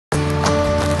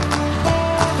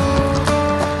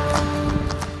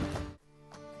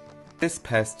This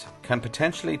pest can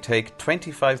potentially take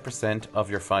 25% of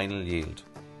your final yield.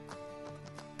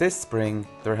 This spring,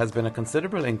 there has been a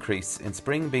considerable increase in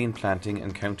spring bean planting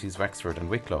in counties Wexford and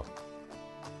Wicklow.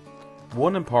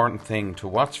 One important thing to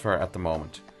watch for at the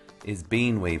moment is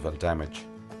bean weevil damage.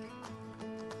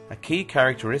 A key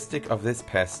characteristic of this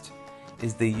pest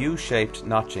is the U-shaped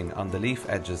notching on the leaf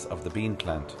edges of the bean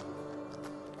plant.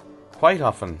 Quite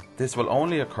often, this will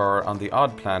only occur on the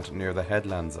odd plant near the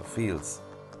headlands of fields.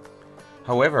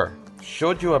 However,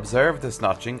 should you observe this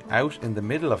notching out in the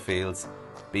middle of fields,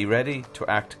 be ready to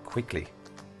act quickly.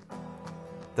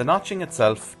 The notching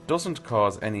itself doesn't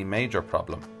cause any major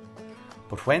problem,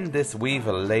 but when this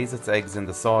weevil lays its eggs in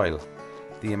the soil,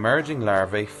 the emerging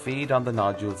larvae feed on the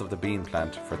nodules of the bean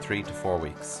plant for 3 to 4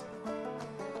 weeks.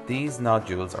 These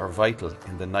nodules are vital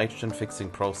in the nitrogen fixing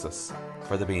process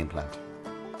for the bean plant.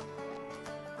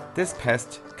 This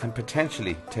pest can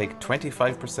potentially take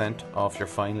 25% off your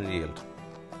final yield.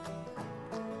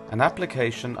 An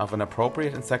application of an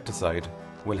appropriate insecticide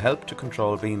will help to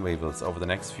control bean weevils over the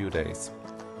next few days.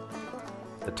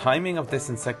 The timing of this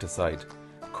insecticide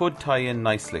could tie in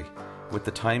nicely with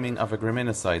the timing of a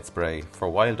graminicide spray for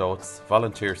wild oats,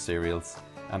 volunteer cereals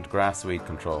and grass weed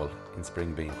control in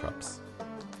spring bean crops.